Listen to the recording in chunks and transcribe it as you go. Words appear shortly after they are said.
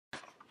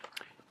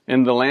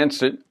In The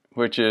Lancet,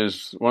 which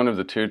is one of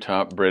the two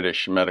top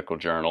British medical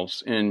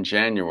journals, in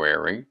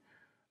January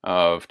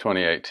of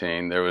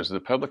 2018, there was the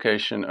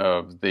publication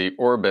of the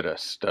Orbita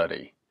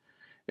study.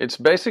 It's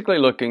basically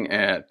looking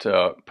at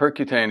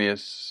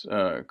percutaneous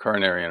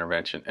coronary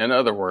intervention, in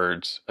other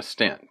words, a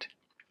stent,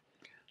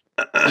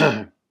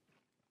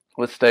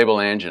 with stable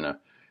angina,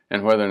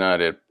 and whether or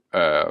not it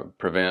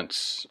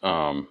prevents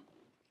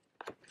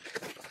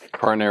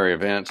coronary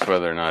events,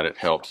 whether or not it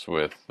helps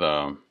with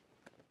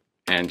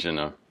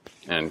angina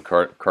and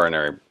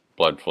coronary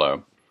blood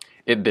flow.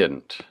 It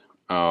didn't.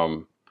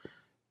 You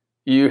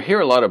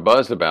hear a lot of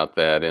buzz about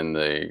that in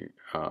the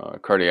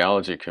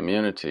cardiology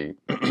community.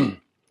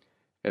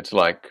 It's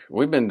like,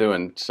 we've been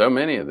doing so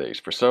many of these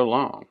for so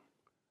long.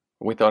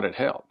 We thought it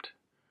helped.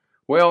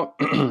 Well,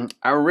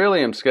 I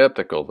really am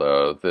skeptical,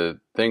 though, that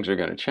things are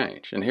going to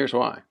change. And here's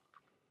why.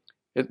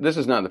 This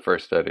is not the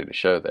first study to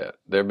show that.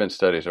 There have been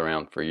studies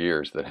around for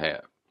years that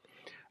have.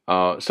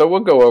 So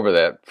we'll go over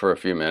that for a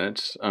few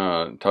minutes,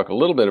 talk a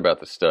little bit about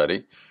the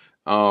study.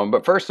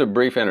 But first, a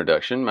brief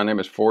introduction. My name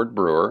is Ford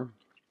Brewer,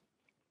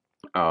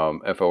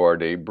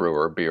 F-O-R-D,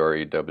 Brewer,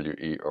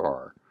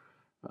 B-R-E-W-E-R.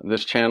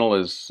 This channel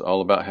is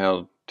all about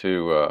how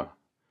to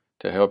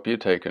help you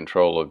take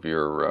control of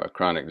your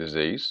chronic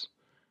disease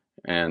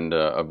and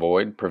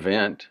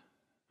prevent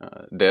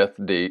death,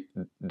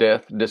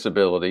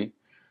 disability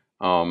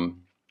for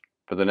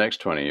the next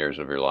 20 years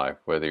of your life,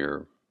 whether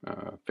you're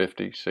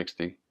 50,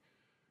 60,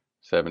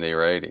 70,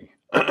 or 80.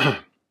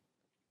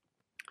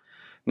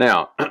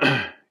 Now,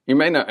 you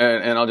may not,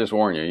 and I'll just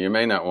warn you, you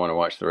may not want to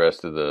watch the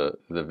rest of the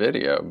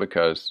video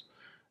because,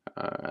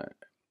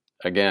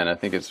 again, I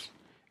think it's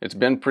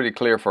been pretty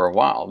clear for a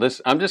while.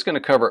 I'm just going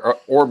to cover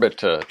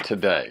Orbita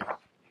today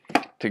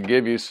to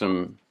give you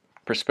some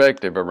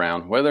perspective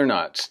around whether or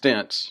not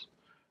stents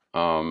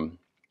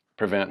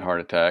prevent heart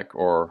attack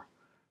or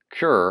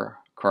cure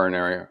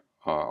coronary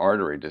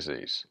artery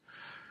disease.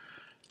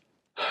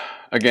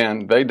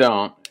 Again, they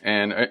don't,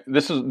 and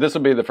this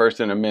will be the first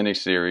in a mini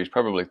series,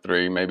 probably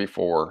 3, maybe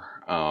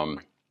 4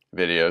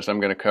 videos. I'm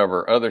going to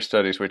cover other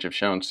studies which have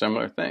shown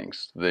similar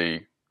things: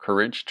 the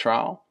Courage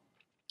trial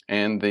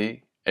and the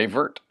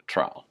Avert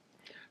trial.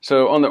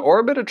 So on the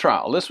Orbita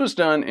trial, this was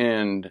done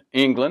in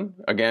England,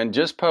 again,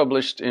 just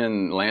published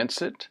in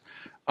Lancet.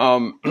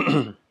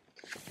 What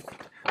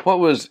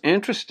was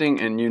interesting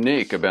and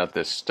unique about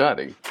this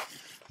study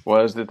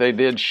was that they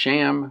did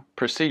sham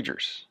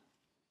procedures,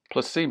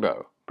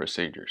 placebo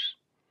procedures.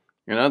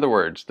 In other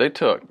words, they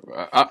took,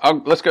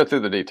 let's go through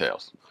the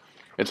details.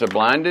 It's a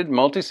blinded,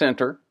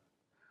 multi-center,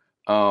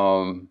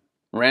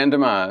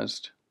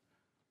 randomized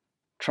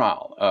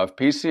trial of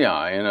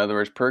PCI, in other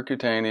words,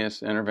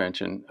 percutaneous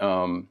intervention,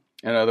 in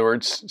other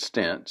words,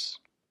 stents,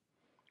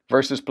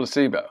 versus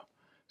placebo.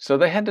 So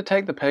they had to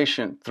take the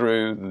patient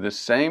through the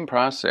same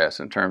process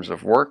in terms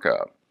of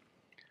workup.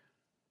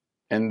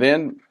 And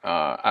then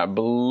I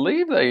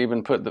believe they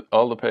even put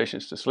all the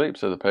patients to sleep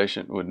so the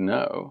patient would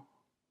know.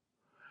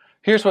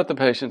 Here's what the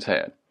patients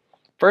had.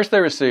 First, they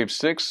received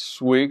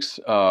 6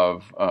 weeks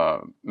of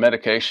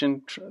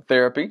medication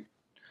therapy.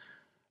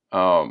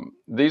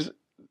 These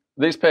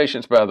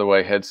patients, by the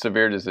way, had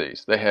severe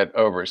disease. They had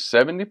over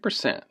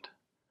 70%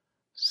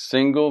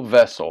 single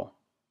vessel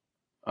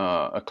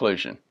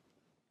occlusion.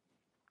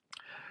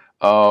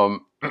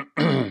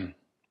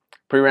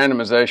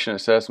 Pre-randomization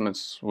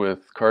assessments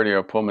with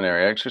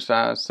cardiopulmonary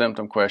exercise,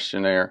 symptom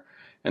questionnaire,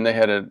 and they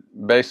had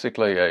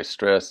basically a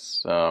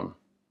stress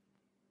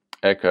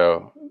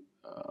echo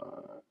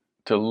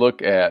to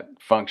look at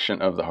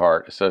function of the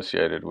heart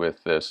associated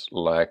with this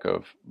lack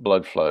of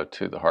blood flow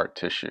to the heart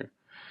tissue.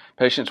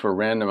 Patients were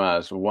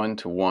randomized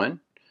 1-to-1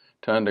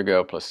 to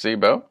undergo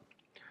placebo.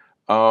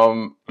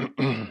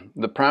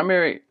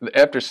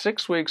 After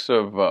 6 weeks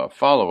of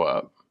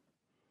follow-up,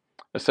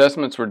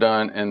 assessments were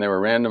done and they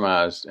were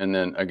randomized, and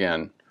then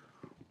again,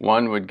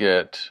 one would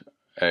get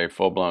a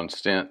full-blown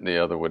stent, the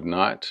other would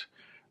not.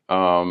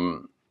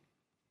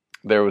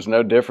 There was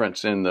no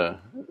difference in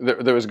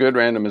there was good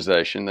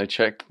randomization. They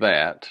checked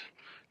that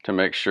to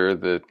make sure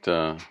that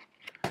the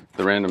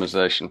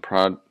randomization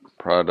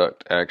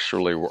product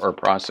actually, or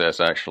process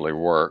actually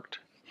worked.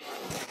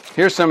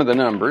 Here's some of the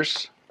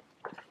numbers.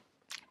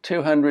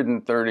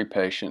 230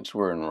 patients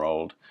were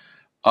enrolled.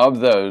 Of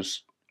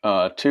those,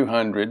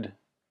 200,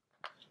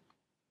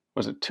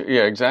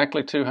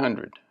 exactly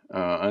 200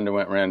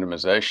 underwent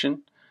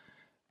randomization.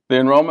 The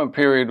enrollment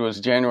period was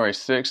January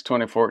 6,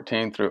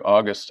 2014 through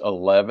August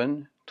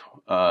 11,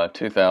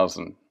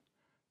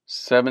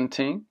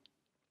 2017.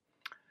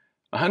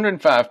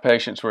 105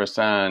 patients were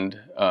assigned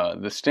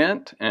the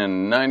stent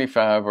and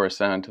 95 were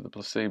assigned to the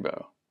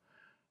placebo.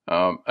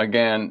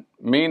 Again,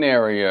 mean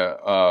area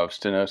of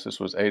stenosis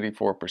was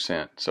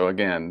 84%. So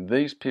again,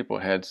 these people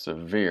had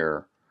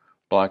severe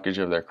blockage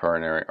of their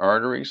coronary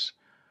arteries.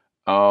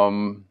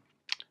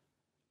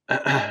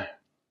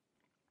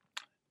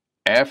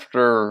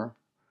 After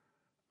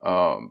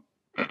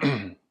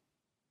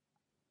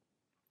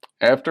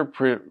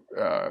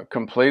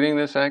completing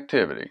this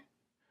activity,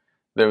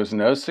 There was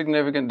no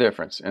significant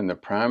difference in the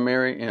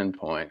primary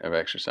endpoint of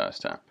exercise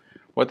time.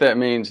 What that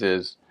means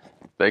is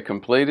they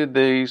completed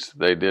these,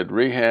 they did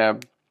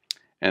rehab,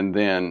 and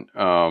then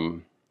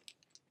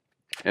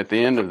at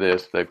the end of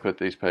this, they put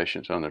these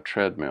patients on a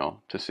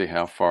treadmill to see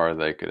how far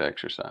they could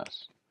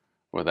exercise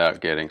without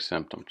getting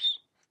symptoms.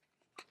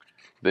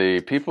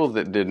 The people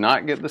that did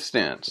not get the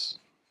stents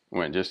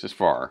went just as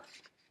far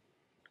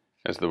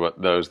as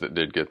those that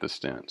did get the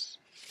stents.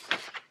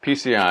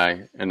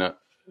 PCI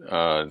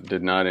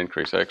did not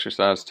increase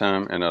exercise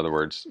time. In other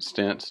words,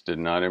 stents did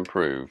not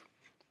improve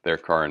their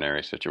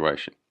coronary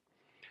situation.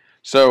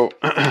 So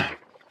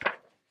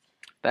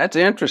that's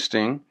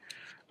interesting.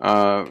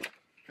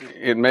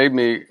 It made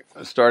me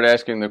start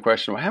asking the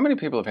question, well, how many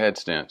people have had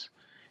stents?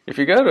 If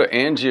you go to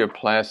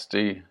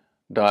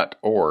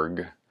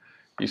angioplasty.org,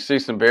 you see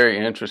some very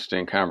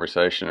interesting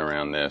conversation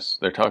around this.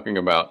 They're talking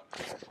about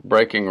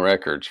breaking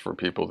records for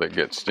people that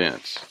get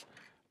stents.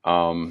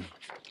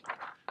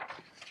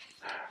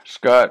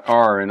 Scott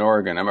R. in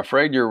Oregon, I'm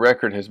afraid your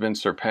record has been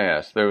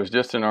surpassed. There was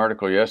just an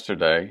article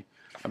yesterday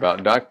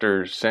about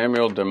Dr.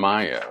 Samuel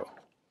DeMaio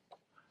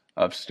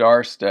of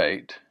Star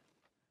State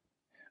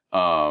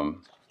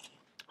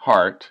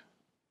Heart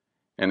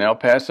in El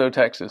Paso,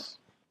 Texas,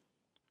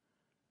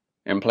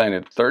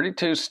 implanted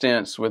 32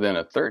 stents within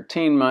a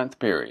 13-month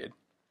period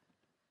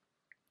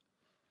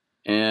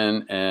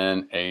in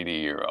an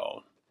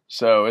 80-year-old.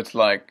 So it's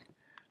like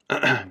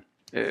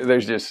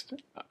there's just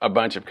a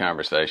bunch of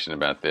conversation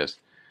about this.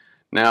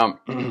 Now,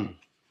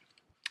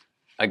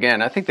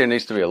 again, I think there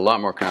needs to be a lot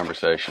more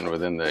conversation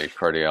within the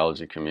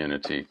cardiology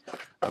community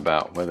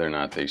about whether or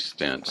not these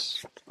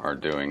stents are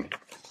doing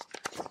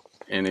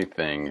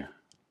anything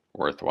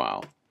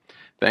worthwhile.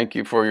 Thank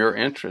you for your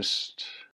interest.